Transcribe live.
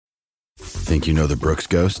Think you know the Brooks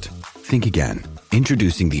Ghost? Think again.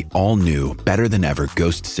 Introducing the all-new, better-than-ever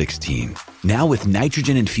Ghost 16. Now with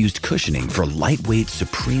nitrogen-infused cushioning for lightweight,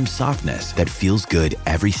 supreme softness that feels good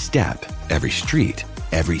every step, every street,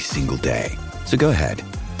 every single day. So go ahead,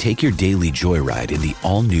 take your daily joyride in the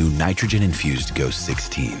all-new nitrogen-infused Ghost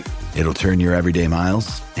 16. It'll turn your everyday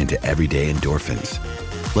miles into everyday endorphins.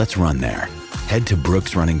 Let's run there. Head to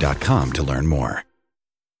brooksrunning.com to learn more.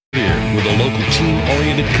 Here with a local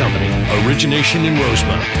team-oriented company, Origination in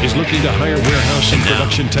Rosemount is looking to hire warehouse and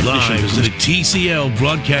production technicians. Live from the TCL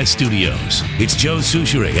Broadcast Studios, it's Joe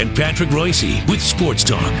Souchere and Patrick Royce with Sports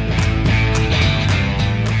Talk.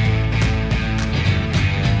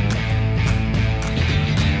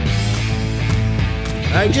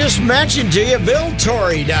 I just mentioned to you, Bill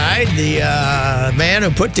Torrey died, the man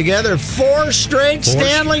who put together four straight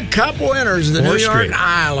Stanley Cup winners, the New York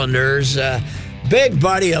Islanders. Big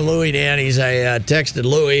buddy of Louis Danny's. I texted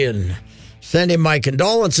Louis and sent him my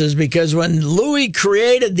condolences because when Louis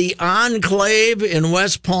created the enclave in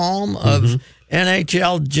West Palm of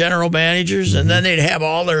NHL general managers, and then they'd have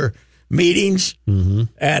all their meetings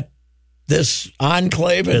at this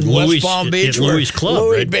enclave in West Palm Beach, where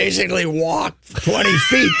Louis basically walked 20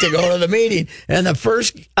 feet to go to the meeting, and the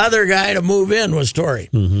first other guy to move in was Torrey.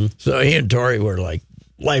 So he and Torrey were like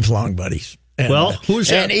lifelong buddies. And,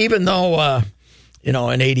 and even though... in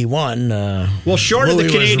 81... well, short Louis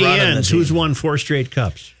of the Canadiens, who's won four straight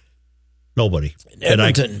cups? Nobody.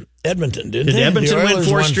 Edmonton didn't they? Did Edmonton win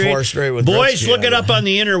four straight? With Boys, Gretzky, look it up on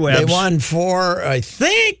the interwebs. They won four, I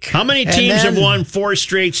think. How many teams have won four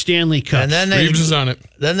straight Stanley Cups? And then Reeves is on it.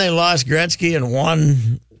 Then they lost Gretzky and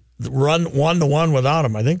won the one without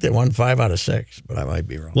him. I think they won 5 out of 6, but I might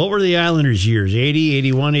be wrong. What were the Islanders' years? 80,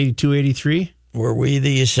 81, 82, 83? Were we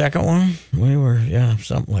the second one? We were, yeah,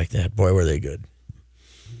 something like that. Boy, were they good.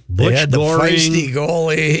 They had the feisty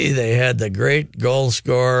goalie. They had the great goal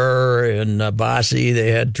scorer in Bossy.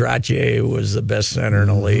 They had Trottier, who was the best center in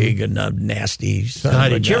the league, and nasty.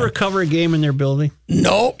 Did you ever cover a game in their building?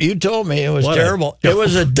 No, you told me it was terrible. It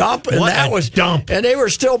was a dump, and dump. And they were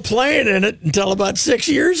still playing in it until about 6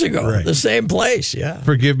 years ago. Right. The same place, yeah.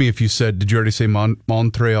 Forgive me if you said, did you already say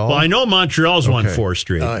Montreal? Well, I know Montreal's won 4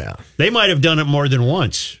 straight. Oh, yeah. They might have done it more than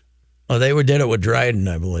once. Oh, they did it with Dryden,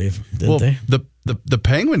 I believe, didn't they? The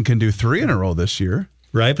Penguin can do 3 in a row this year.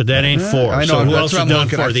 Right, but that ain't 4. I know. So who else has done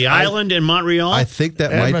 4? The Island and Montreal? I think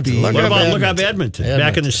that Edmonton. might be... Look up Edmonton,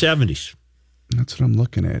 back in the 70s. That's what I'm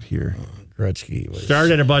looking at here. Gretzky was...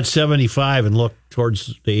 Started at about 75 and looked towards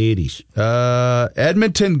the 80s.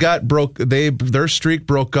 Edmonton their streak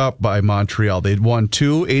broke up by Montreal. They'd won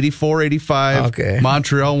 2, 84, 85. Okay.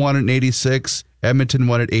 Montreal won it in 86. Edmonton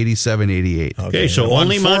won it 87, 88. Okay, so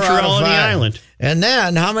only Montreal and the Island. And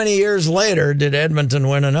then, how many years later did Edmonton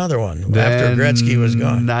win another one after Gretzky was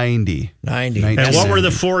gone? 90. And what were the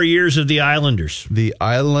 4 years of the Islanders? The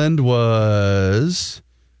Island was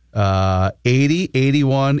 80,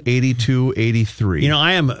 81, 82, 83. You know,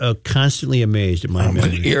 I am constantly amazed at my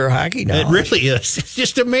memory. Your hockey knowledge. It really is. It's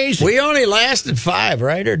just amazing. We only lasted 5,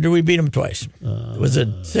 right? Or did we beat them twice? Was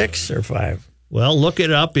it 6 or 5? Well, look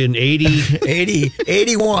it up in 81.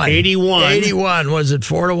 81. Was it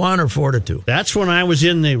 4-1 or 4-2? That's when I was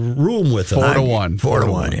in the room with them. 4-1.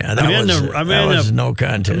 4-1, yeah. That was no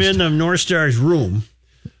contest. I'm in the North Star's room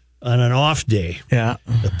on an off day. Yeah.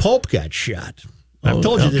 The Pope got shot. I've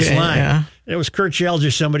told you this line. Yeah. It was Kurt Schelger.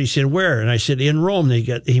 Somebody said, where? And I said, in Rome.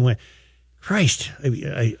 He went, Christ,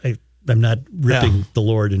 I'm not ripping the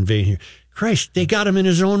Lord in vain here. Christ, they got him in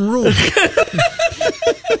his own room.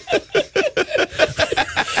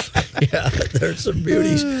 Yeah, there's some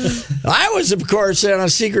beauties. I was, of course, on a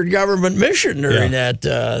secret government mission during that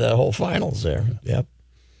the whole finals there. Yep.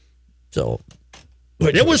 So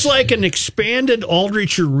it was like an expanded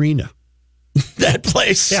Aldrich Arena. That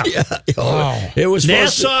place, yeah. Wow. It was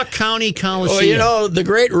Nassau County Coliseum. Well, the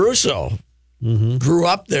great Russo grew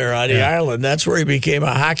up there on the island. That's where he became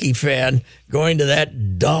a hockey fan, going to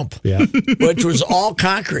that dump, which was all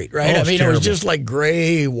concrete, right? Oh, it was just like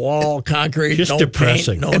gray wall concrete. Just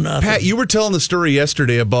depressing. Paint, nothing. Pat, you were telling the story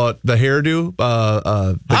yesterday about the hairdo.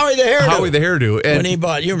 Howie the hairdo. And when he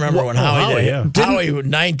bought, you remember when Howie, in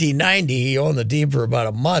 1990, he owned the team for about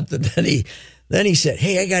a month, and then he said,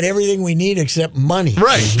 hey, I got everything we need except money.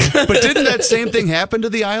 Right. But didn't that same thing happen to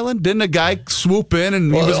the Island? Didn't a guy swoop in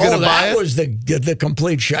and he was going to buy it? That was the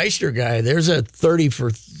complete shyster guy. There's a 30 for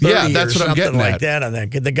 30 that's or what I'm something getting like at. that on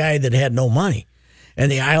that. The guy that had no money. And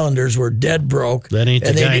the Islanders were dead broke. That ain't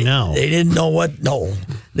the guy now. They didn't know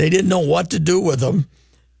they didn't know what to do with them.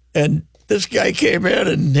 And this guy came in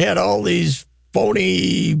and had all these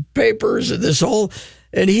phony papers and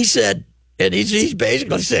and he said, and he's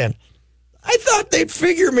basically saying, I thought they'd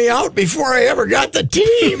figure me out before I ever got the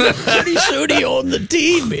team. Pretty soon he owned the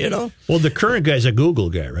team, you know. Well, the current guy's a Google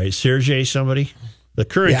guy, right? Sergey somebody? The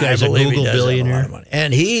current guy's I a believe Google he does have a lot billionaire. of money.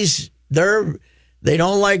 And they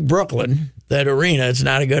don't like Brooklyn, that arena. It's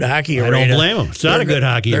not a good hockey arena. I don't blame them. It's not a good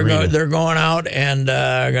hockey arena. They're going out and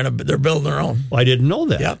they're building their own. Well, I didn't know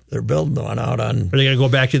that. Yep, they're building one out on Are they going to go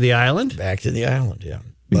back to the island? back to the island, yeah.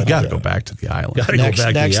 You got to go back to the island. Got to Next, go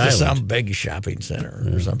back next to to the island. some big shopping center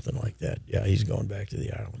or something like that. Yeah, he's going back to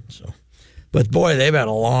the island. So, but boy, they've had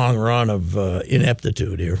a long run of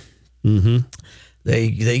ineptitude here. Mm-hmm.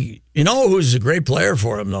 They you know who's a great player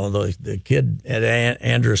for him though, the kid at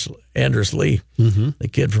Andrus Lee, the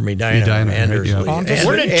kid from Edina, Andrus yeah. Lee.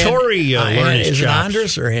 Where did Torrey learn his Is it chops?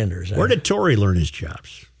 Andrus or Anders? Where did Torrey learn his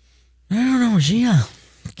chops? I don't know. Is he a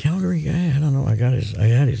Calgary guy? I don't know. I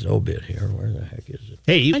had his obit here. Where the heck is it?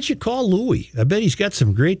 Hey, why don't you call Louie? I bet he's got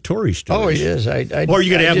some great Torrey stories. Oh, he is. Or are you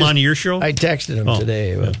going to have him on your show? I texted him Oh,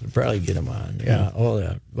 today. We'll probably get him on. Yeah. Oh,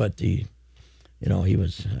 yeah. But he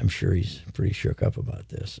was. I'm sure he's pretty shook up about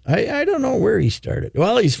this. I don't know where he started.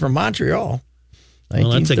 Well, he's from Montreal. Well,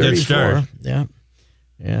 that's a good 1934. start. Yeah.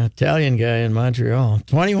 Yeah. Italian guy in Montreal.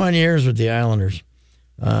 21 years with the Islanders.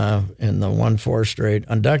 In the 1-4 straight.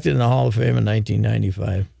 Inducted in the Hall of Fame in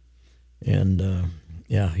 1995. And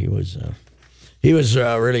yeah, he was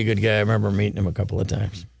a really good guy. I remember meeting him a couple of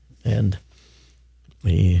times. And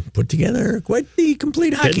he put together quite the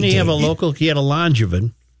complete hockey Didn't he team. have a local? He had a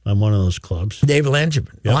Langevin on one of those clubs. Dave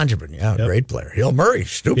Langevin, yeah, great player. Hill Murray,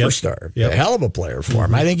 superstar. Yep. A hell of a player for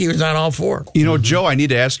him. I think he was on all four. You know, Joe, I need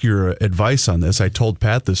to ask your advice on this. I told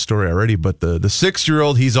Pat this story already, but the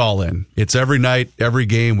 6-year-old, he's all in. It's every night, every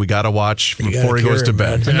game. We got to watch before he goes to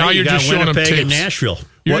bed. And now you you're got just showing him Winnipeg and tapes. Nashville.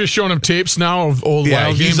 You're just showing him tapes now of old Yeah,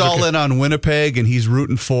 Wild games. he's all in on Winnipeg, and he's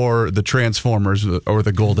rooting for the Transformers, or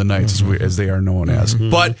the Golden Knights, as they are known as.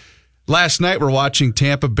 But last night, we're watching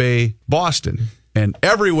Tampa Bay, Boston. And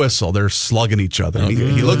every whistle, they're slugging each other. And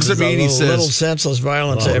he looks at me and he little says, senseless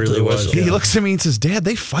violence Oh, it after really the was. whistle. he looks at me and says, Dad,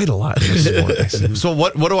 they fight a lot in this sport. I said, so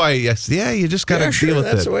what do I say? Yeah, you just got to Yeah, sure, deal with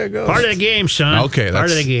that's it. the way it goes. Part of the game, son. Okay, part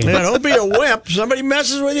of the game. Yeah, don't be a wimp. Somebody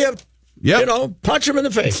messes with you, Yep. punch him in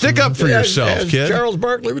the face. Stick up for yourself, as kid. Charles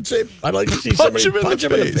Barkley would say, I'd like to see somebody punch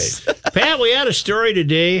him in the face. Pat, we had a story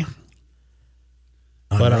today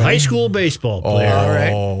about a high school baseball player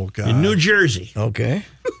Oh, God. in New Jersey Okay.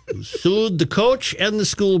 who sued the coach and the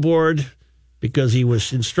school board because he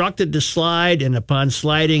was instructed to slide, and upon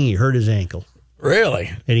sliding, he hurt his ankle.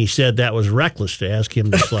 Really? And he said that was reckless to ask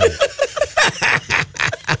him to slide.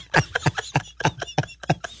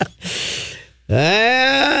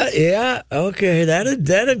 Yeah. Okay.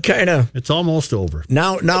 That'd kind of. It's almost over.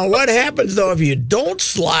 Now, what happens though if you don't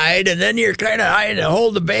slide and then you're kind of trying to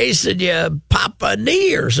hold the base and you pop a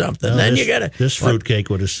knee or something? Well, then this, you gotta. This fruitcake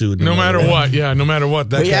would have sued. No matter what. Yeah, no matter what.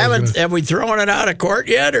 That We guy's haven't. gonna- Have we thrown it out of court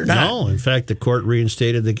yet or not? No, in fact, the court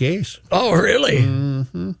reinstated the case. Oh, really?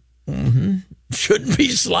 Mm-hmm. Shouldn't be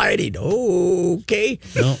sliding. Okay.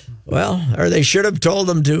 No. Well, or they should have told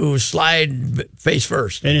him to slide face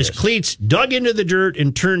first. And his cleats dug into the dirt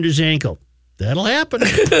and turned his ankle. That'll happen.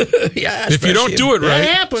 Yeah, If you don't do it That right,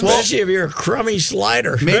 happens. especially if you're a crummy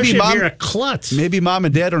slider. Especially Mom- if you're a klutz. Maybe mom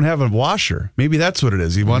and dad don't have a washer. Maybe that's what it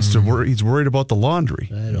is. He wants to worry. He's worried about the laundry.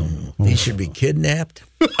 I don't know. He should be kidnapped,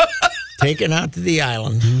 taken out to the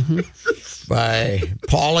island by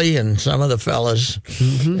Paulie and some of the fellas,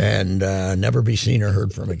 and never be seen or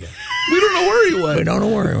heard from again. We don't know where he We went. don't know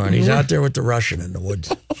where he went. He's out there with the Russian in the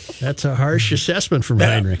woods. That's a harsh assessment from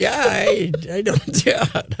Heinrich. Yeah, I don't. Yeah,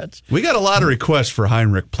 that's We got a lot of requests for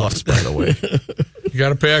Heinrich Plus, by the way. you got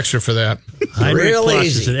to pay extra for that. Heinrich real Plus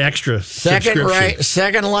easy. is an extra second subscription. right,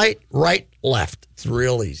 second light, right, left. It's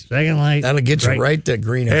real easy. Second light. That'll get you right to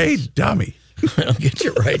green. Hey, dummy. That'll get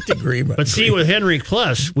you right to green. But see, with Henrik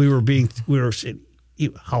Plus, we were saying,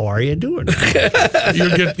 how are you doing?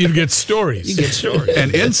 You'd get stories. You get stories.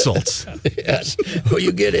 And insults. Yes. Well,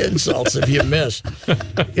 you get insults if you miss.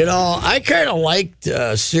 You know, I kind of liked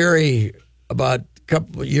Siri about a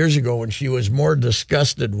couple of years ago when she was more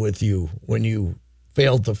disgusted with you when you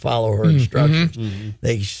failed to follow her instructions.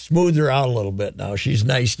 They smoothed her out a little bit now. She's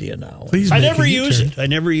nice to you now. Please I make never a use U-turn. it. I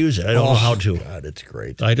never use it. I don't know how to. God, it's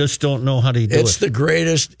great. I just don't know how to do It's it. the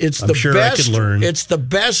greatest. It's I'm the sure I best. could learn. It's the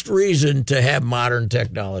best reason to have modern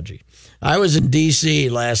technology. I was in D.C.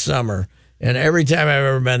 last summer, and every time I've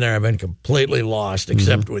ever been there, I've been completely lost,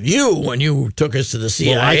 except with you when you took us to the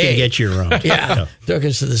CIA. Well, I can get you around. Yeah, took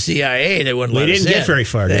us to the CIA. They wouldn't We let us in. didn't get very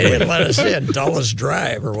far, They did we? didn't let us in. Dulles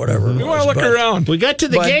Drive or whatever it You want was. to look But around. We got to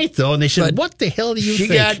the But- gate, though, and they said, but what the hell do you She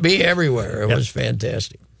think? got me everywhere. It was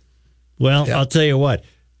fantastic. Well, Yeah. I'll tell you what.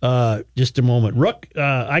 Just a moment. Rook,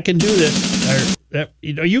 I can do this.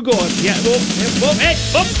 You go. Yeah. Whoa, hey,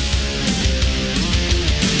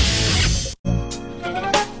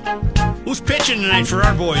 Who's pitching tonight for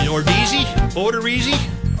our boys? Odorizzi?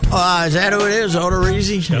 Is that who it is?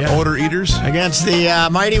 Odorizzi? Yeah. Odor Eaters. Against the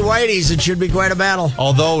Mighty Whiteys. It should be quite a battle.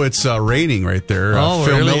 Although it's raining right there. Phil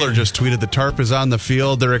really? Miller just tweeted the tarp is on the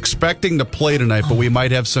field. They're expecting to play tonight, but we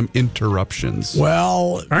might have some interruptions.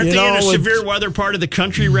 Well, aren't they in a severe weather part of the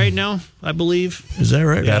country right now, I believe? Is that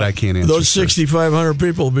right? That I can't answer. Those 6,500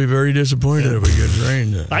 people will be very disappointed if it gets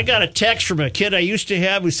rained. I got a text from a kid I used to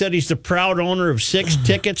have who said he's the proud owner of 6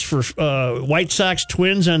 tickets for White Sox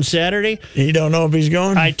Twins on Saturday. You don't know if he's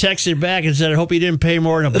going? I texted back and said, I hope he didn't pay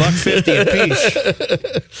more than $1.50 a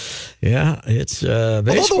piece. Yeah, it's although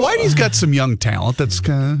the Whitey's got some young talent that's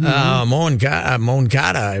kind of...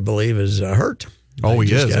 Moncada, I believe, is hurt. Oh,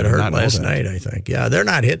 he is. Got hurt last night, I think. Yeah, they're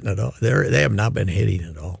not hitting at all. They have not been hitting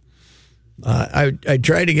at all. I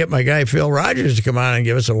tried to get my guy Phil Rogers to come on and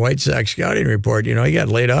give us a White Sox scouting report. You know, he got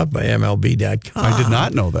laid off by MLB.com. I did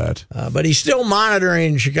not know that. But he's still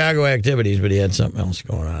monitoring Chicago activities, but he had something else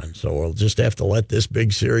going on. So we'll just have to let this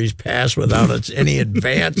big series pass without any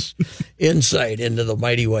advance insight into the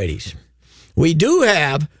Mighty Whiteys. We do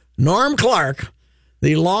have Norm Clark,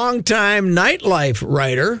 the longtime nightlife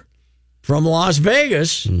writer from Las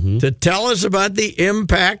Vegas, to tell us about the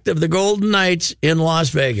impact of the Golden Knights in Las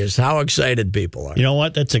Vegas, how excited people are. You know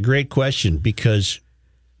what? That's a great question, because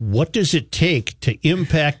what does it take to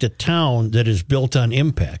impact a town that is built on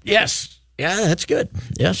impact? Yes. Yeah, that's good.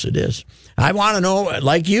 Yes, it is. I want to know,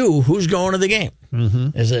 like you, who's going to the game?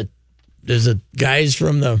 Is it guys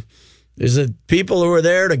from the... Is it people who are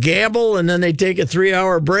there to gamble and then they take a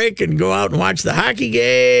 3-hour break and go out and watch the hockey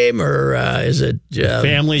game? Or is it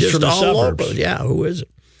families just from the all suburbs? Local? Yeah, who is it?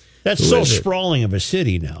 That's so sprawling of a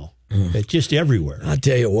city now. It's just everywhere. I'll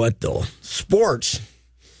tell you what, though. Sports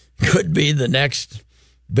could be the next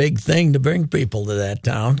big thing to bring people to that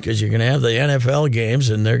town, because you're going to have the NFL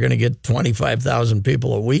games and they're going to get 25,000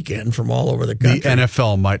 people a weekend from all over the country. The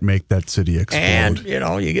NFL might make that city explode. And,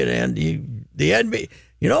 you get the NBA.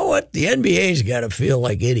 You know what? The NBA's got to feel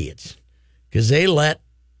like idiots, because they let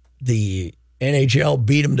the NHL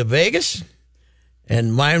beat them to Vegas,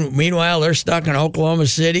 and meanwhile they're stuck in Oklahoma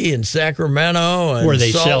City and Sacramento, and where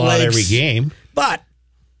they Salt sell out Lakes. every game. But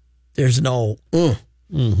there's no,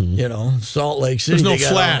 Salt Lake City. There's no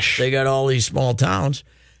flash. They got all these small towns,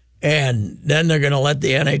 and then they're going to let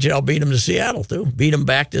the NHL beat them to Seattle too. Beat them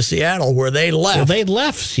back to Seattle, where they left. Well, they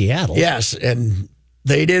left Seattle. Yes, and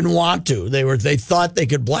they didn't want to. They thought they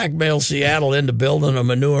could blackmail Seattle into building them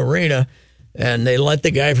a new arena, and they let the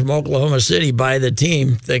guy from Oklahoma City buy the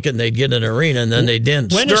team, thinking they'd get an arena, and then they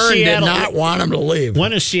didn't. Stern did not want him to leave.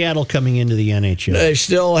 When is Seattle coming into the NHL? They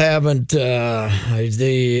still haven't.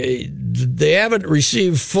 They haven't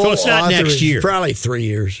received full. So it's not next year. Probably 3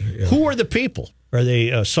 years. Yeah. Who are the people? Are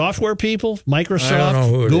they software people? Microsoft? I don't know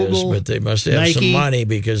who it Google, is, but they must have Nike? some money,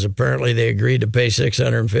 because apparently they agreed to pay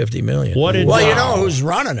 $650 million. You know who's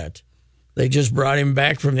running it? They just brought him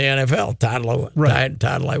back from the NFL, Todd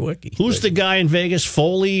Lewicki. Who's the guy in Vegas?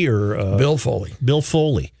 Foley or Bill Foley? Bill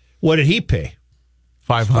Foley. What did he pay?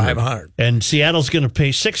 $500. And Seattle's going to pay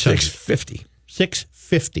 $600. $650.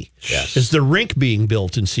 $650. Yes. Is the rink being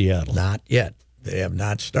built in Seattle? Not yet. They have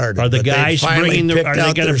not started. Are the guys bringing their? Are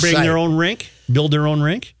they going to bring their own rink? Build their own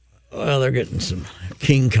rink? Well, they're getting some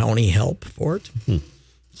King County help for it.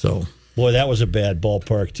 So, boy, that was a bad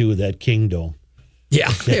ballpark too. That King Dome. Yeah,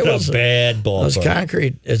 it was a bad ballpark. It was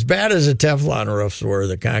concrete. As bad as the Teflon roofs were,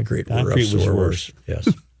 the concrete roofs was were worse. Yes,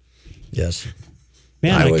 yes.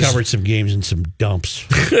 Man, I covered some games in some dumps.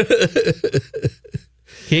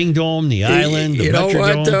 King Dome, the Island, the Metrodome. You know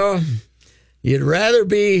what, though? You'd rather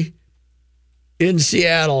be in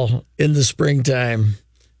Seattle in the springtime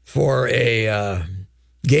for a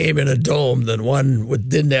game in a dome than one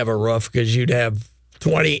didn't have a roof, because you'd have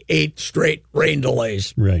 28 straight rain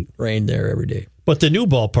delays. Right. Rain there every day. But the new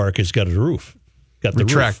ballpark has got a roof. Got the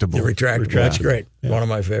retractable. Roof. The retractable. That's great. Yeah. One of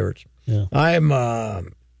my favorites. Yeah. I'm one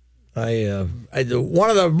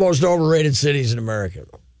of the most overrated cities in America.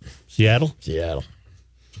 Seattle? Seattle.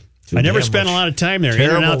 I never spent a lot of time there, in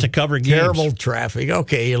and out to cover games. Terrible traffic.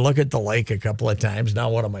 Okay, you look at the lake a couple of times. Now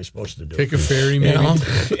what am I supposed to do? Take a ferry, maybe?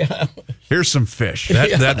 Yeah. Here's some fish.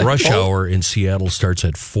 That rush hour in Seattle starts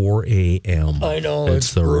at 4 a.m. I know.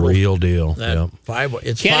 It's the brutal. real deal.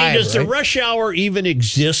 It's Kenny, 5, does the rush hour even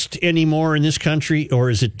exist anymore in this country, or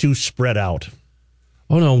is it too spread out?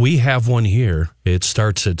 Oh, no, we have one here. It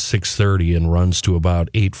starts at 6:30 and runs to about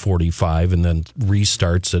 8:45, and then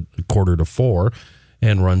restarts at 3:45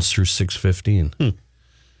 and runs through 6:15.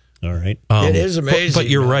 All right. It is amazing. But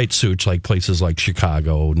you're right, Such, like places like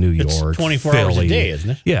Chicago, New York, 24 Philly, hours a day, isn't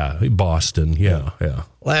it? Yeah, Boston. Yeah.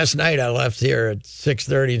 Last night I left here at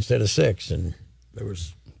 6:30 instead of 6, and there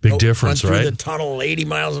was big difference, went right? through the tunnel 80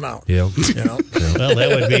 miles an hour. Yeah. You know? Well, that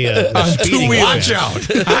would be a On speeding 2 wheels. watch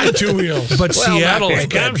Out. On 2 wheels. But Seattle not quite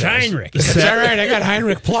that comes fast. Heinrich. It's all right. I got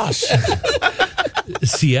Heinrich Plus.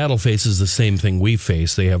 Seattle faces the same thing we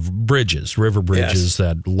face. They have bridges, river bridges,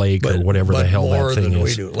 that lake or whatever the hell more that thing than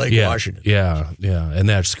is. we do, Lake Washington. Yeah, and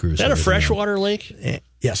that screws. Is that a everything up. freshwater lake?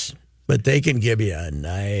 Yes, but they can give you a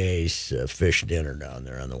nice fish dinner down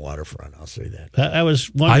there on the waterfront. I'll say that. I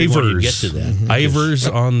was wondering when you get to that.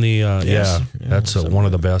 Ivers on the that's one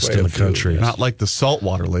of the best quite in a the few, country. Not like the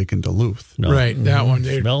saltwater lake in Duluth. No. Right, that one.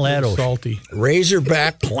 They Smell that ocean. salty.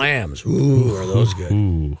 Razorback clams. Ooh, are those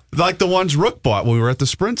good? Like the ones Rook bought when we were at the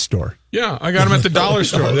Sprint store. Yeah, I got them at the dollar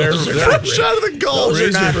store. They're Fresh out of the Gulf. Those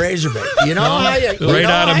are not razorback. You know how you Right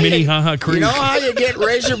out of Minnehaha Creek. You know how you get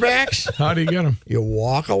razorbacks? How do you get them? You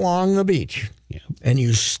walk along the beach and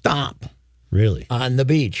you stop Really? on the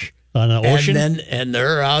beach. On the ocean? And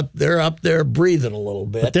they're up there breathing a little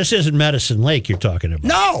bit. But this isn't Medicine Lake you're talking about.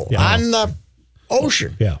 No, Yeah. on the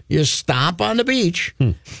ocean. Yeah. You stop on the beach,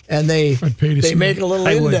 and they pay to see make a little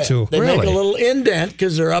I would indent. too. They make Really? a little indent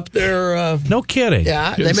because they're up there. No kidding.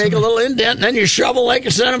 Yeah, they make a little indent, and then you shovel like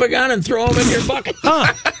a son of a gun and throw them in your bucket.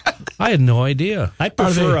 I had no idea. I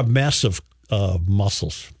prefer a mess of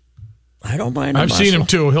mussels. I don't mind. I've seen him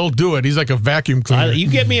too. He'll do it. He's like a vacuum cleaner. You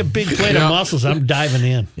get me a big plate of mussels, I'm diving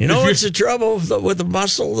in. You know what's the trouble with the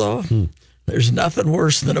mussel though? There's nothing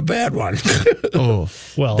worse than a bad one.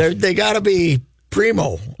 Well, They got to be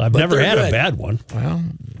primo. I've but never they're had a good. bad one. Well,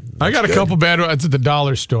 I got a couple bad ones at the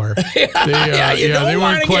dollar store. you don't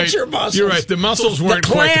want to get your mussels. You're right. The mussels weren't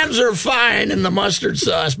The clams are fine in the mustard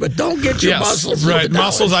sauce, but don't get your mussels. Right, with the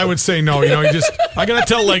mussels. dollar I would say no. I gotta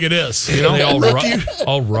tell like it is. They all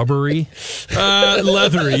rubbery.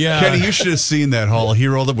 Leathery. Yeah. Kenny, you should have seen that haul. He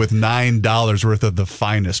rolled up with $9 worth of the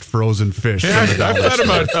finest frozen fish. Yeah, from the I've dollar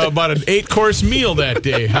had store. about an 8-course meal that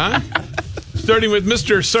day, huh? Starting with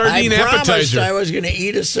Mr. Sardine I promised appetizer. I was going to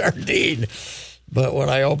eat a sardine, but when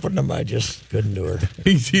I opened them, I just couldn't do it.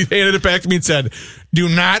 He handed it back to me and said, "Do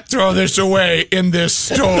not throw this away in this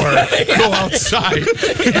store. Go outside."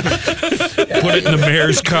 Put it in the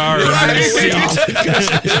mayor's car.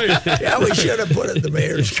 Yeah, we should have put it in the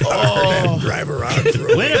mayor's car and then drive around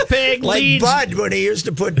through it. Winnipeg Like leads. Bud when he used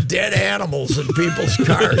to put dead animals in people's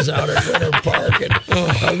cars out at Winter Park, and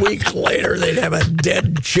a week later they'd have a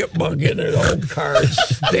dead chipmunk in their old car.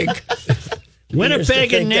 Stink.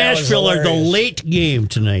 Winnipeg and Nashville are the late game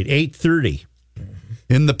tonight, 8:30.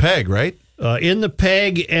 In the peg, right? In the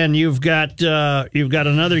Peg, and you've got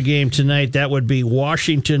another game tonight. That would be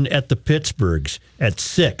Washington at the Pittsburghs at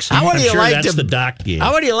 6. How would I'm you sure like that's to- the Doc game.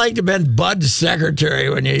 How would you like to have been Bud's secretary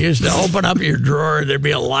when you used to open up your drawer? There'd be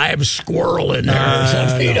a live squirrel in there or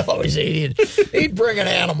something. He'd bring an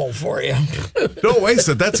animal for you. Don't waste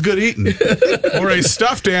it. That's good eating. Or a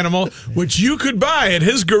stuffed animal, which you could buy at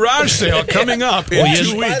his garage sale coming up in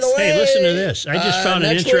 2 By weeks. the way, Hey, listen to this. I just found an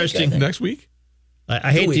next week, interesting. I think. Next week?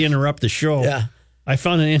 I hate to interrupt the show. Yeah. I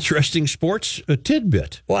found an interesting sports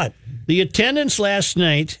tidbit. What? The attendance last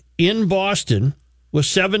night in Boston was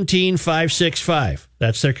 17,565.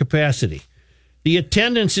 That's their capacity. The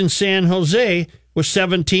attendance in San Jose was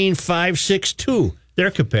 17,562.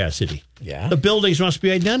 Their capacity. Yeah. The buildings must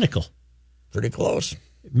be identical. Pretty close.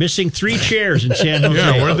 Missing 3 chairs in San Jose.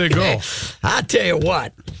 Yeah, where'd they go? I'll tell you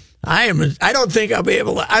what. I don't think I'll be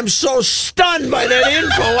able to. I'm so stunned by that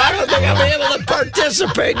info. I don't think I'll be able to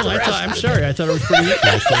participate. I'm sorry. I thought it was pretty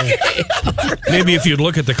interesting. Maybe if you'd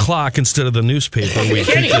look at the clock instead of the newspaper, we'd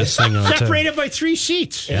keep this thing on time. Separated by 3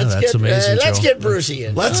 seats. Yeah, that's amazing, Let's Joe. get Brucey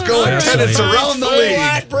in. Let's go That's attendance amazing. around the Full league.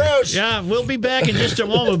 lot, Bruce. Yeah, we'll be back in just a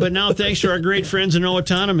moment. But now, thanks to our great friends in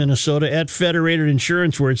Owatonna, Minnesota, at Federated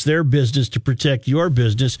Insurance, where it's their business to protect your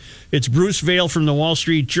business. It's Bruce Vail from the Wall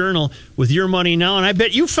Street Journal with Your Money Now, and I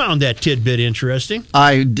bet you found that tidbit interesting.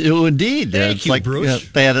 I do indeed. Thank It's you, like Bruce.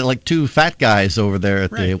 they had like 2 fat guys over there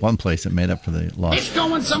at the Right. one place that made up for the loss. It's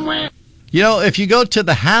going somewhere. You know, if you go to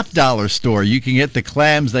the $50 store, you can get the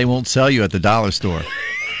clams they won't sell you at the dollar store.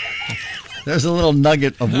 There's a little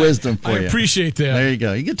nugget of wisdom for I you. appreciate that. There you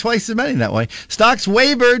go. You get twice as many that way. Stocks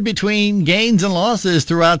wavered between gains and losses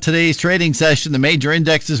throughout today's trading session. The major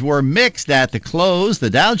indexes were mixed at the close. The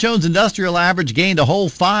Dow Jones Industrial Average gained a whole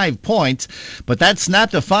 5 points, but that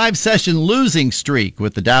snapped a 5-session losing streak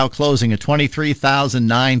with the Dow closing at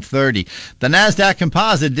 23,930. The Nasdaq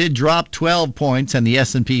Composite did drop 12 points, and the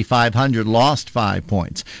S&P 500 lost 5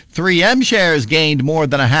 points. 3M shares gained more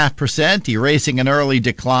than 0.5%, erasing an early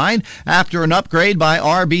decline after after an upgrade by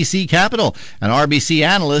RBC Capital. An RBC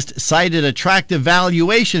analyst cited attractive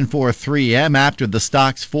valuation for 3M after the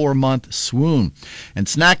stock's 4-month swoon. And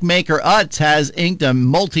snack maker Utz has inked a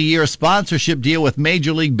multi-year sponsorship deal with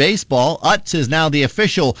Major League Baseball. Utz is now the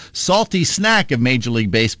official salty snack of Major League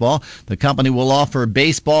Baseball. The company will offer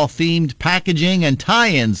baseball-themed packaging and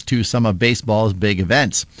tie-ins to some of baseball's big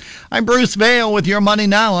events. I'm Bruce Vail with your Money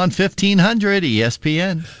Now on 1500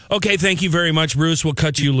 ESPN. Okay, thank you very much, Bruce. We'll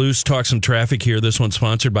cut you loose, talk some traffic here. This one's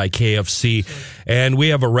sponsored by KFC. And we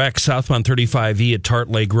have a wreck southbound 35E at Tart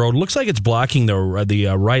Lake Road. Looks like it's blocking the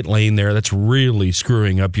right lane there. That's really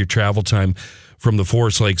screwing up your travel time from the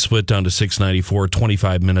Forest Lake split down to 694,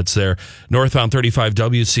 25 minutes there. Northbound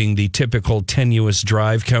 35W seeing the typical tenuous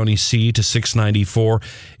drive, County C to 694.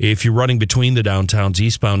 If you're running between the downtowns,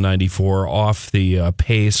 eastbound 94 off the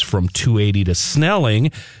pace from 280 to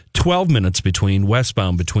Snelling, 12 minutes between,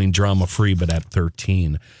 westbound between Drama Free, but at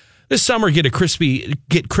 13. This summer, get crispy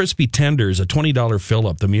tenders, a $20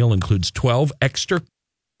 fill-up. The meal includes 12 extra.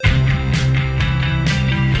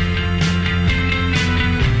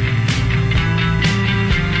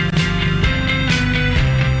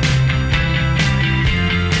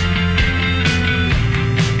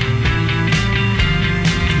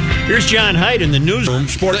 Here's John Hyde in the newsroom,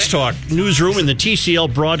 Sports Talk newsroom in the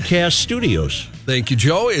TCL broadcast studios. Thank you,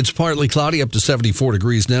 Joe. It's partly cloudy, up to 74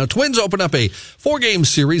 degrees now. Twins open up a 4-game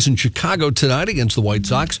series in Chicago tonight against the White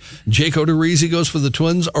Sox. Jake Odorizzi goes for the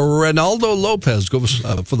Twins. Ronaldo Lopez goes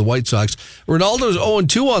for the White Sox. Ronaldo's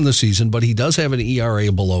 0-2 on the season, but he does have an ERA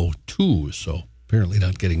below 2, so apparently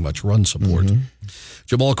not getting much run support.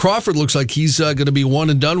 Jamal Crawford looks like he's going to be one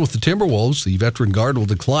and done with the Timberwolves. The veteran guard will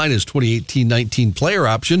decline his 2018-19 player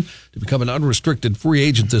option to become an unrestricted free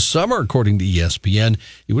agent this summer, according to ESPN.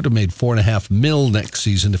 He would have made $4.5 million next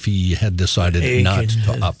season if he had decided not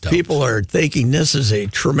to opt out. People are thinking this is a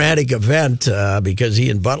traumatic event because he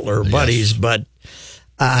and Butler are buddies, but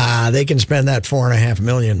they can spend that $4.5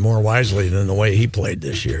 million more wisely than the way he played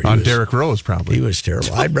this year. Derrick Rose, probably. He was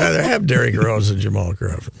terrible. I'd rather have Derrick Rose than Jamal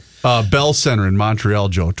Crawford. Bell Center in Montreal,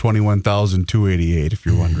 Joe, 21,288, if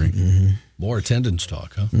you're wondering. More attendance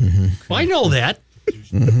talk, huh? Well, I know that.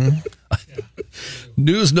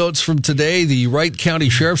 News notes from today. The Wright County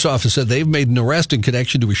Sheriff's Office said they've made an arrest in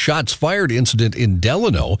connection to a shots fired incident in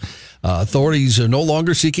Delano. Authorities are no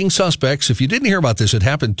longer seeking suspects. If you didn't hear about this, it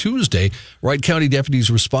happened Tuesday. Wright County deputies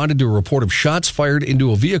responded to a report of shots fired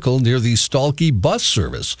into a vehicle near the Stalky bus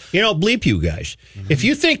service. You know, bleep you guys. If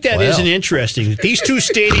you think that isn't interesting, these two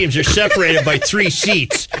stadiums are separated by 3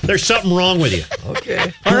 seats. There's something wrong with you.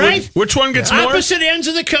 Okay. All right? Which one gets more? Opposite ends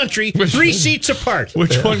of the country, 3 seats apart.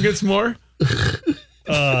 Which one gets more?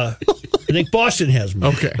 I think Boston has more.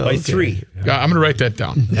 Okay. By 3. I'm going to write that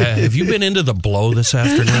down. Have you been into the blow this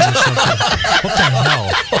afternoon or something? What the hell?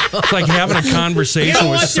 It's like having a conversation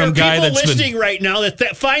with some guy that's been listening right now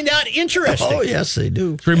that find out interesting. Oh, yes, they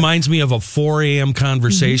do. It reminds me of a 4 a.m.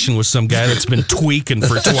 conversation with some guy that's been tweaking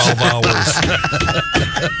for 12 hours.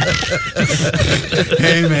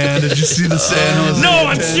 Hey, man, did you see the San Jose? No,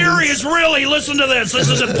 I'm serious. Really, listen to this. This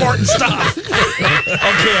is important stuff. Okay,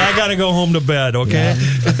 I got to go home to bed, okay?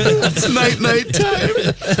 It's night time.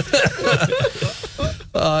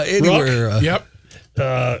 Anywhere. Yep.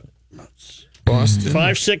 Boston.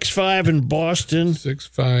 565 in Boston.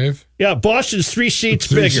 6-5. Yeah, Boston's 3 seats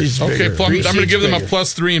bigger. Okay, I'm going to give them a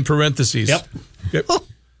 +3 in parentheses. Yep.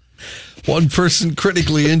 One person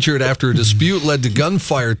critically injured after a dispute led to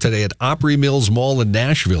gunfire today at Opry Mills Mall in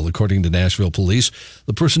Nashville, according to Nashville police.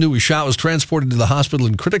 The person who was shot was transported to the hospital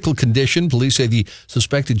in critical condition. Police say the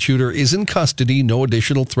suspected shooter is in custody. No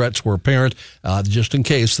additional threats were apparent. Just in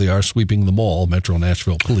case, they are sweeping the mall, Metro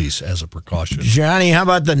Nashville Police, as a precaution. Johnny, how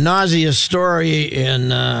about the nauseous story in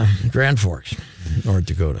Grand Forks, North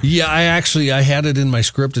Dakota? Yeah, I had it in my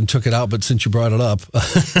script and took it out, but since you brought it up,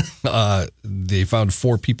 they found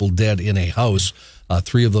 4 people dead in a house.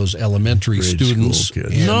 3 of those elementary students,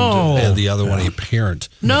 and the other one a parent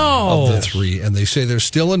of the 3. And they say they're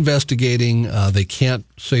still investigating. They can't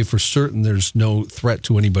say for certain there's no threat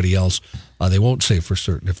to anybody else. They won't say for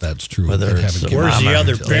certain if that's true. Whether it's where's the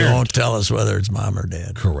other parent? They won't tell us whether it's mom or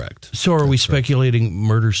dad. Correct. So are we speculating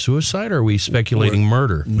murder-suicide, or are we speculating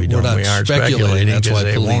murder? We aren't speculating. That's why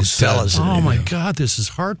they won't tell us. Oh, my God, this is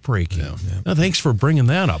heartbreaking. Yeah. Oh, thanks for bringing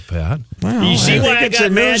that up, Pat. Well, you see why I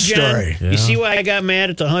got mad, John? Yeah. You see why I got mad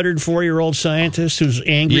at the 104-year-old scientist who's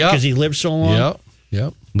angry because he lived so long?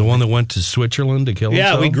 Yep. The one that went to Switzerland to kill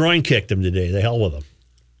himself? Yeah, we groin kicked him today. The hell with him.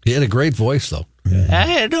 He had a great voice, though.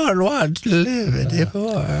 I don't want to live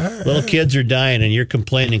anymore. Little kids are dying, and you're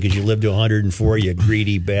complaining because you lived to 104, you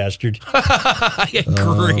greedy bastard. I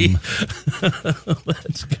agree.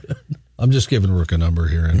 That's good. I'm just giving Rook a number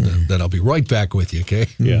here, and then I'll be right back with you, okay?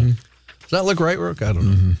 Yeah. Does that look right, Rook? I don't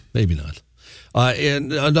know. Maybe not.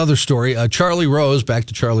 And another story, Charlie Rose, back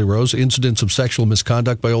to Charlie Rose, incidents of sexual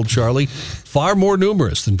misconduct by old Charlie, far more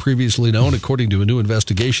numerous than previously known, according to a new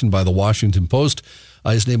investigation by the Washington Post.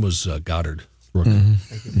 His name was Goddard, Rook,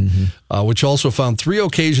 which also found 3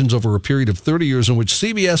 occasions over a period of 30 years in which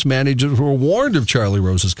CBS managers were warned of Charlie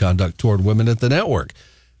Rose's conduct toward women at the network.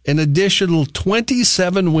 An additional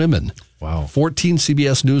 27 women, 14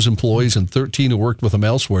 CBS News employees and 13 who worked with him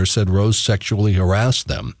elsewhere, said Rose sexually harassed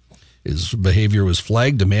them. His behavior was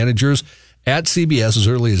flagged to managers at CBS as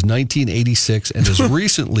early as 1986 and as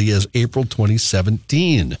recently as April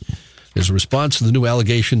 2017. His response to the new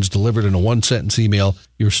allegations delivered in a 1-sentence email,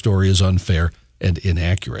 "Your story is unfair and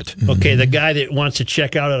inaccurate." Okay, the guy that wants to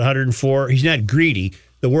check out at 104, he's not greedy.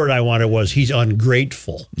 The word I wanted was he's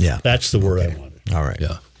ungrateful. Yeah. That's the word I wanted. All right.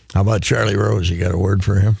 Yeah. How about Charlie Rose? You got a word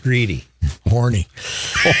for him? Greedy. Horny.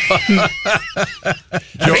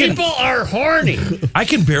 People are horny. I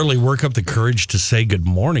can barely work up the courage to say good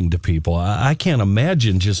morning to people. I can't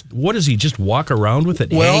imagine what does he just walk around with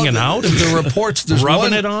it hanging out? The reports, there's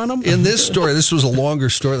rubbing it on him? In this story, this was a longer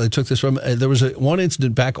story. They took this from, there was one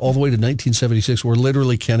incident back all the way to 1976 where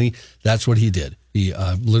literally, Kenny, that's what he did. He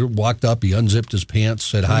walked up, he unzipped his pants,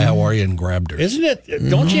 said, "Hi, how are you?" and grabbed her. Isn't it?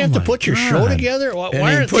 Don't you have to put your show together?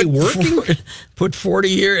 Why aren't they working? Put 40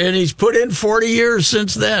 years, and he's put in 40 years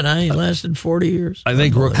since then. He lasted 40 years. I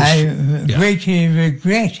think Rook I greatly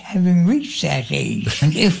regret having reached that age.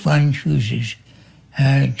 And if one chooses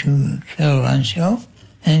to kill oneself,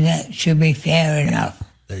 then that should be fair enough.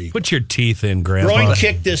 Put your teeth in, Grandpa. Roy,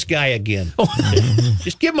 kick this guy again.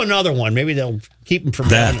 Just give him another one. Maybe they'll keep him from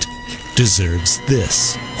That deserves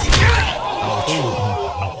this.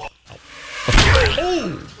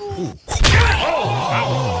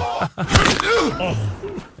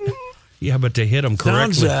 Yeah, but to hit him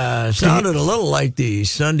correctly. Sounded a little like the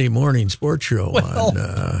Sunday morning sports show on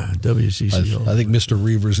WCCO. I think Mr.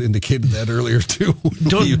 Reavers indicated that earlier too.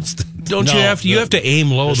 Don't you have to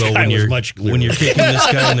aim low though when you're kicking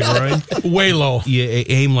this guy in the groin? Way low. You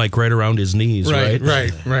aim like right around his knees, right?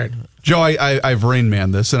 Right. Joe, I've Rain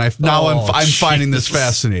Man this, and I'm finding this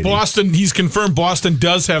fascinating. Boston, he's confirmed Boston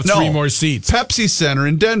does have 3 more seats. Pepsi Center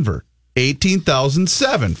in Denver,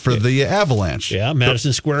 18,007 for the Avalanche. Yeah,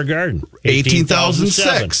 Madison Square Garden,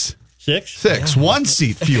 18,006. 6, 1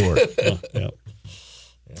 seat fewer.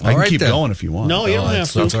 I can keep going if you want. No, you don't have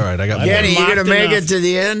to. That's all right. I got Kenny, you going to make it to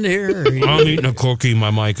the end here? I'm eating a cookie. My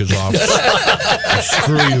mic is off.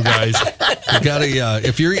 Screw you guys. You gotta,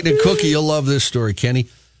 if you're eating a cookie, you'll love this story, Kenny.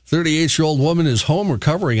 38-year-old woman is home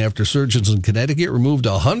recovering after surgeons in Connecticut removed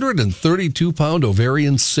a 132-pound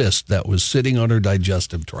ovarian cyst that was sitting on her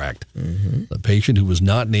digestive tract. The patient, who was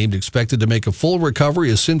not named, expected to make a full recovery,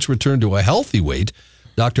 has since returned to a healthy weight.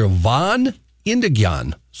 Dr. Von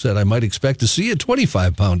Indigan said, "I might expect to see a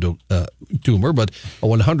 25-pound tumor, but a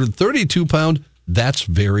 132-pound, that's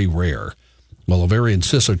very rare." While ovarian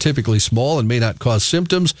cysts are typically small and may not cause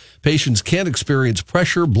symptoms, patients can experience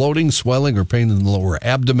pressure, bloating, swelling, or pain in the lower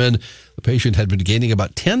abdomen. The patient had been gaining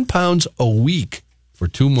about 10 pounds a week for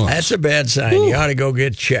 2 months. That's a bad sign. You ought to go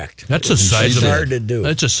get checked. That's the size of hard to do.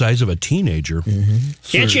 That's the size of a teenager.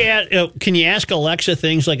 Can't you? Can you ask Alexa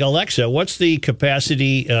things like, "Alexa, what's the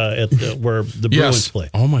capacity where the Bruins play?"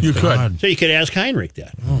 Oh my God! So you could ask Heinrich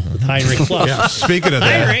that with Heinrich Plus. Speaking of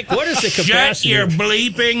that, Heinrich, what is the capacity? Shut your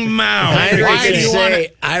bleeping mouth! Heinrich can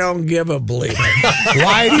say, "I don't give a bleep."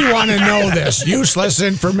 Why do you want to know this? Useless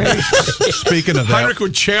information. Speaking of that, Heinrich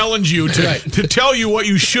would challenge you to tell you what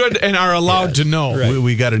you should and are allowed to know. Right.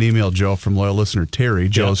 We got an email, Joe, from loyal listener Terry.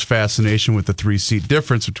 Joe's fascination with the 3-seat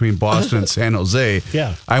difference between Boston and San Jose.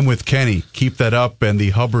 Yeah. I'm with Kenny. Keep that up, and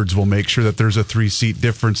the Hubbards will make sure that there's a 3-seat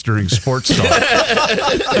difference during sports talk.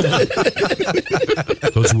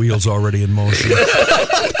 Those wheels already in motion.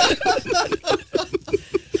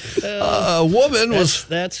 A woman was...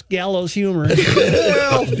 That's gallows humor.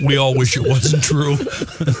 We all wish it wasn't true.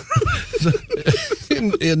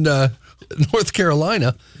 in North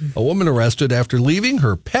Carolina, a woman arrested after leaving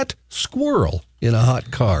her pet squirrel in a hot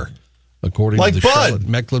car, according to the Charlotte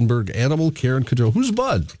Mecklenburg Animal Care and Control. Who's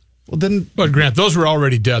Bud? Well, then, but Grant, those were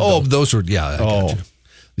already dead. Oh, those were I got you.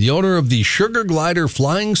 The owner of the Sugar Glider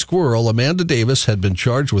Flying Squirrel, Amanda Davis, had been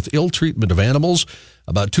charged with ill treatment of animals.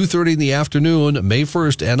 About 2:30 in the afternoon, May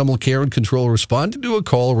 1st, Animal Care and Control responded to a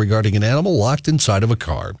call regarding an animal locked inside of a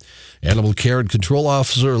car. Animal Care and Control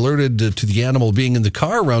officer alerted to the animal being in the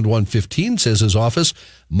car around 1:15, says his office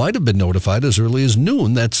might have been notified as early as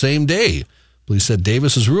noon that same day. Police said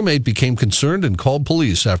Davis's roommate became concerned and called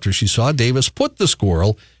police after she saw Davis put the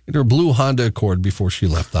squirrel in her blue Honda Accord before she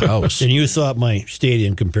left the house. And you thought my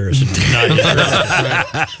stadium comparison was not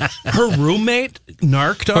Her roommate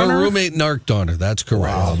narked on her? Her roommate narked on her. That's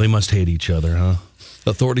correct. Wow, they must hate each other, huh?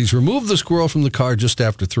 Authorities removed the squirrel from the car just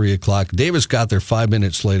after 3 o'clock. Davis got there 5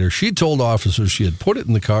 minutes later. She told officers she had put it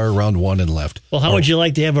in the car around 1 and left. Well, how would you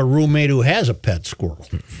like to have a roommate who has a pet squirrel?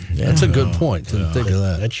 That's a good point. Didn't think of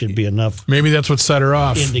that. That should be enough Maybe that's what set her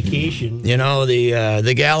off. indication. You know,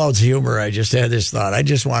 the gallows humor, I just had this thought. I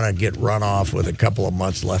just want to get run off with a couple of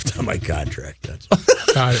months left on my contract. That's all.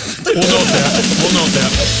 Got it. We'll note that. We'll note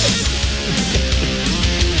that.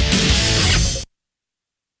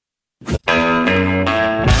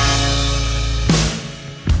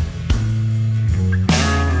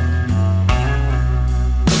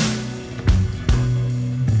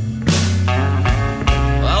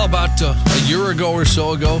 Well, about a year or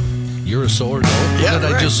so ago. What did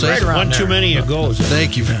I just say? One too many goes.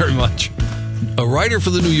 Thank you very much. A writer for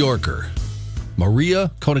The New Yorker,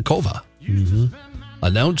 Maria Konnikova,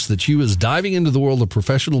 announced that she was diving into the world of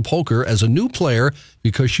professional poker as a new player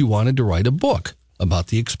because she wanted to write a book about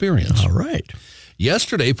the experience. All right.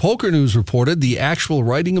 Yesterday, Poker News reported the actual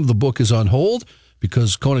writing of the book is on hold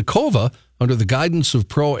because Konnikova, under the guidance of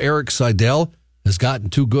pro Eric Seidel, has gotten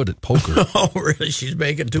too good at poker. Oh, really? She's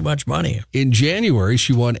making too much money. In January,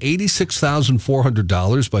 she won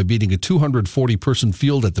 $86,400 by beating a 240-person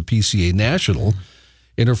field at the PCA National.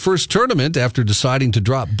 In her first tournament, after deciding to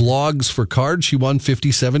drop blogs for cards, she won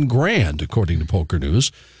 $57,000, according to Poker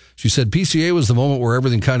News. She said, PCA was the moment where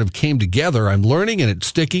everything kind of came together. I'm learning and it's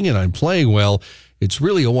sticking and I'm playing well. It's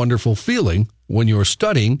really a wonderful feeling when you're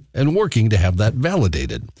studying and working to have that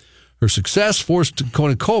validated. Her success forced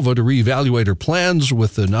Konnikova to reevaluate her plans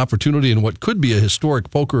with an opportunity in what could be a historic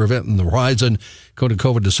poker event in the horizon.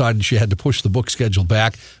 Konnikova decided she had to push the book schedule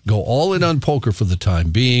back, go all in on poker for the time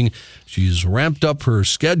being. She's ramped up her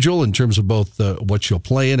schedule in terms of both what she'll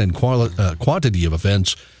play in and quantity of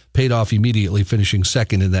events. Paid off immediately, finishing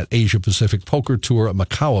second in that Asia Pacific Poker Tour, a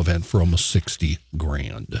Macau event for almost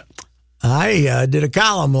 $60,000. I did a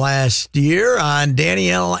column last year on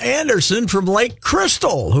Danielle Anderson from Lake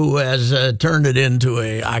Crystal, who has turned it into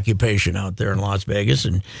a occupation out there in Las Vegas,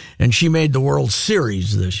 and she made the World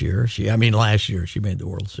Series this year. Last year she made the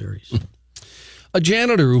World Series. A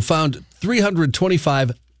janitor who found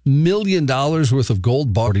 $325 million worth of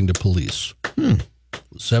gold bars, according to police.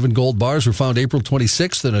 7 gold bars were found April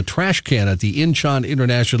 26th in a trash can at the Incheon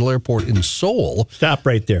International Airport in Seoul. Stop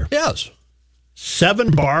right there. Yes.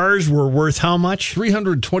 7 bars were worth how much?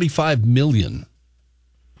 $325 million.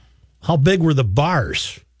 How big were the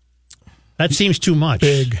bars? That seems too much.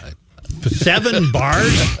 Big. 7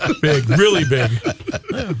 bars? Big. Really big.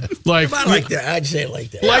 Like that. I'd say it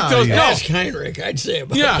like that. Like those. No. Ask Heinrich. I'd say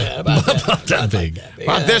about Yeah. that. About that big.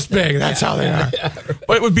 About this big. That's how they are.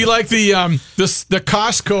 But it would be like the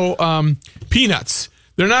Costco peanuts.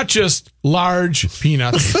 They're not just large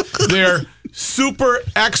peanuts. They're super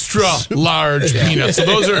extra large peanuts. So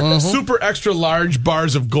those are super extra large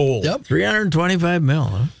bars of gold. Yep. $325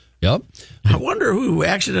 million, huh? Yep. I wonder who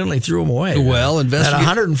accidentally threw them away. Well, that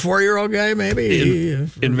 104-year-old guy, maybe?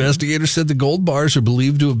 Investigators said the gold bars are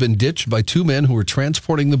believed to have been ditched by 2 men who were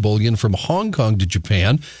transporting the bullion from Hong Kong to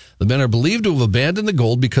Japan. The men are believed to have abandoned the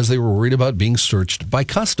gold because they were worried about being searched by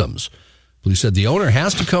customs. Police said the owner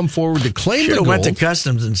has to come forward to claim the gold. Went to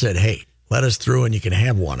customs and said, hey, let us through and you can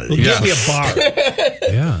have one of these. Give me a bar.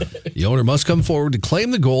 Yeah. The owner must come forward to claim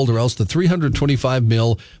the gold or else the $325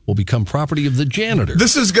 million will become property of the janitor.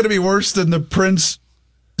 This is going to be worse than the Prince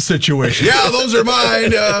situation. Yeah, those are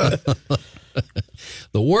mine.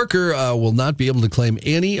 The worker will not be able to claim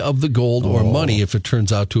any of the gold or money if it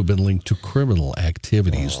turns out to have been linked to criminal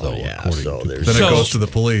activities, though. According to then it goes to the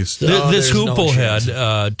police. This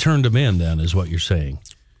hooplehead turned him in, then, is what you're saying.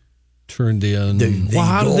 Turned in. Well,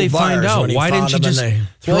 how did they find out? Why didn't you just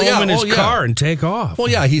throw him in his car and take off? Well,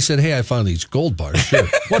 yeah, he said, hey, I found these gold bars. Sure.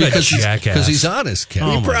 What a jackass. Because he's honest,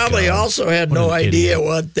 Ken. He probably also had no idea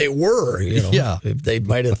what they were. Yeah. If they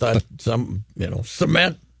might have thought some,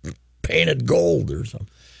 cement painted gold or something.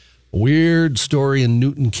 Weird story in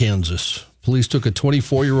Newton, Kansas. Police took a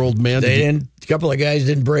 24-year-old man. A couple of guys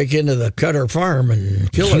didn't break into the Cutter farm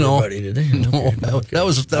and kill everybody, did they? No, that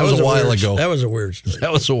was a while ago. That was a weird story.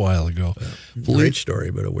 That was a while ago. Great story,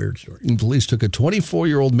 but a weird story. Police took a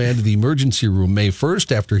 24-year-old man to the emergency room May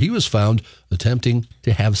 1st after he was found attempting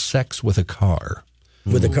to have sex with a car.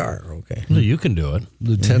 With the car, okay. Well, you can do it.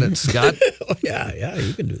 Lieutenant Scott. Yeah,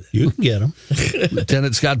 you can do that. You can get them.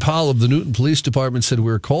 Lieutenant Scott Powell of the Newton Police Department said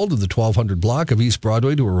we were called to the 1200 block of East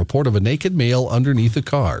Broadway to a report of a naked male underneath a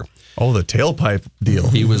car. Oh, the tailpipe deal.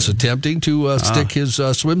 He was attempting to stick his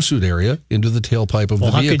swimsuit area into the tailpipe of the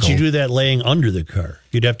vehicle. How could you do that laying under the car?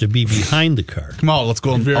 You'd have to be behind the car. Come on, let's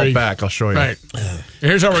go out back. I'll show you. Right.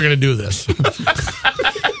 Here's how we're going to do this.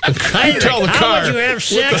 Heinrich, tell the how car would you have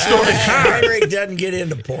sex with with the a car? Heinrich doesn't get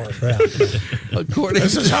into porn.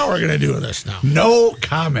 This is how we're going to do this now. No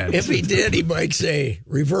comment. If he did, he might say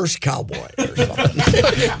reverse cowboy or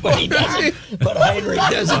something. But he doesn't. But Heinrich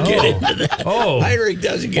doesn't get into that. Heinrich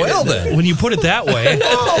doesn't get into that. When you put it that way,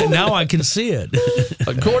 now I can see it.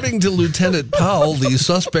 According to Lieutenant Powell, the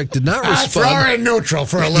suspect did not Throw respond. her in neutral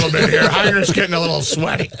for a little bit here. Heinrich's getting a little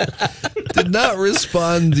sweaty. Did not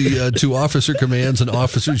respond to officer commands, and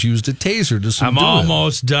officers used a taser to subdue I'm him.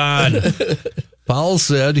 almost done. Powell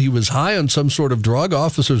said he was high on some sort of drug.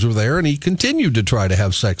 Officers were there, and he continued to try to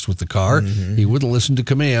have sex with the car. He wouldn't listen to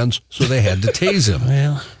commands, so they had to tase him.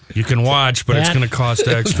 Well, You can watch, but it's going to cost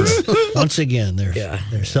extra. once again,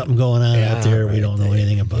 there's something going on out there we don't know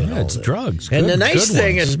anything about. Yeah, it's drugs. And Good- the nice good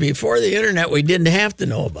thing ones. is, before the internet, we didn't have to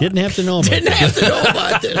know about Didn't it. have to know about Didn't that. have to know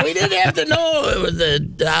about this. We didn't have to know it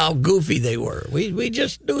was how goofy they were. We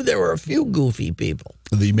just knew there were a few goofy people.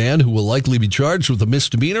 The man, who will likely be charged with a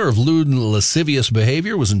misdemeanor of lewd and lascivious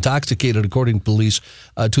behavior, was intoxicated, according to police,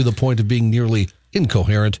 to the point of being nearly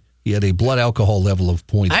incoherent. He had a blood alcohol level of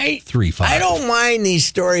 0.35. I don't mind these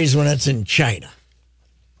stories when it's in China,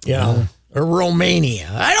 or Romania.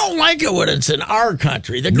 I don't like it when it's in our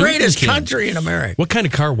country, the greatest country in America. What kind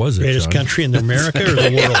of car was it? Greatest John? country in America or the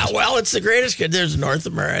world? Yeah, well, it's the greatest. There's North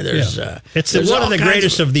America. There's It's there's one all of the kinds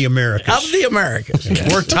greatest of the Americas. Of the Americas.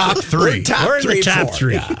 We're top three. We're in the top 4,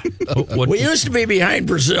 three. yeah. We used to be behind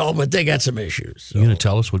Brazil, but they got some issues. So. You going to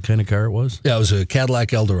tell us what kind of car it was? Yeah, it was a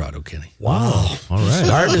Cadillac Eldorado, Kenny. Wow. All right.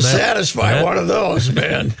 Hard to satisfy one of those,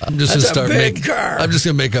 man. I'm just That's going to a start big car. I'm just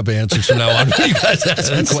going to make up answers from now on. You guys ask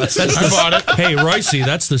me questions. I bought it. Hey, Royce,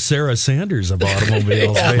 that's the Sarah Sanders of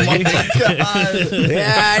automobiles, baby.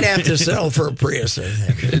 Yeah, I'd have to settle for a Prius, I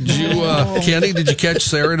think. Did you, Kenny, did you catch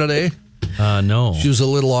Sarah today? No. She was a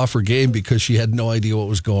little off her game because she had no idea what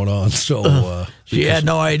was going on. So She had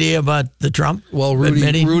no idea about the Trump? well,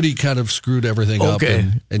 Rudy kind of screwed everything up, Okay.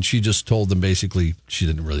 and she just told them basically she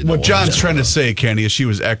didn't really know What John's was trying going to say, Kenny, is she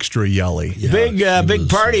was extra yelly. Yeah, Big she was,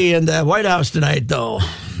 party in the White House tonight, though.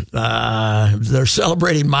 They're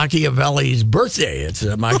celebrating Machiavelli's birthday. It's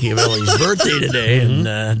Machiavelli's birthday today,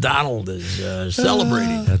 and Donald is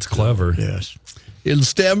celebrating. That's clever. Yes. In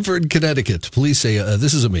Stamford, Connecticut, police say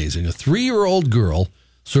this is amazing. A 3-year-old girl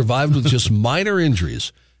survived with just minor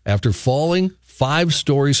injuries after falling 5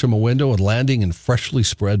 stories from a window and landing in freshly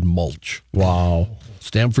spread mulch. Wow.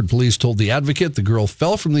 Stamford police told The Advocate the girl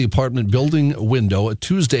fell from the apartment building window a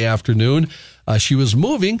Tuesday afternoon. She was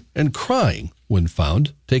moving and crying when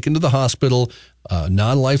found, taken to the hospital,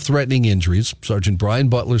 non-life-threatening injuries. Sergeant Brian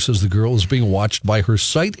Butler says the girl is being watched by her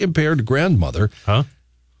sight-impaired grandmother. Huh?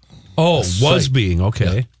 Oh, was being,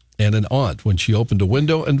 okay. Yeah, and an aunt when she opened a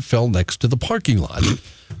window and fell next to the parking lot.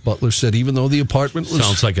 Butler said even though the apartment was...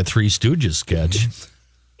 Sounds like a Three Stooges sketch.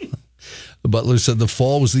 Butler said the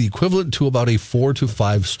fall was the equivalent to about a 4 to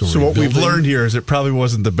 5 story So what we've building. learned here is it probably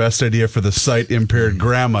wasn't the best idea for the sight-impaired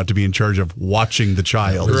grandma to be in charge of watching the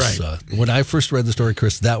child. When I first read the story,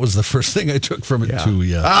 Chris, that was the first thing I took from it, too.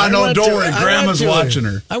 Yeah. No, don't worry. Grandma's watching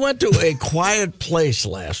her. I went to A Quiet Place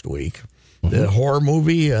last week. The horror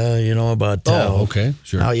movie, about okay,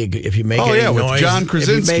 sure. how if you make Oh, any yeah, with noise, John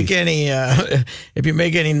Krasinski. if you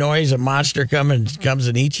make any noise, a monster comes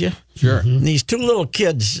and eats you. Sure. And these 2 little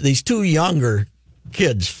kids, these 2 younger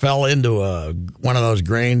kids, fell into one of those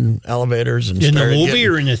grain elevators and In the started movie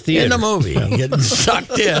or in the theater? In the movie, getting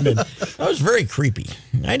sucked in. And that was very creepy.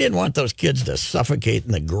 I didn't want those kids to suffocate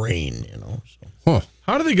in the grain. So.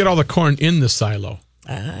 How do they get all the corn in the silo?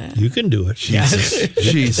 You can do it.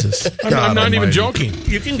 Jesus. I'm not even joking.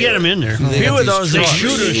 You can get them in there. A few of those,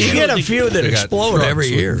 you get a few that They got explode trucks every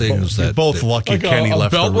with year. things that Both lucky Like Kenny a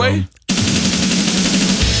left the beltway? room.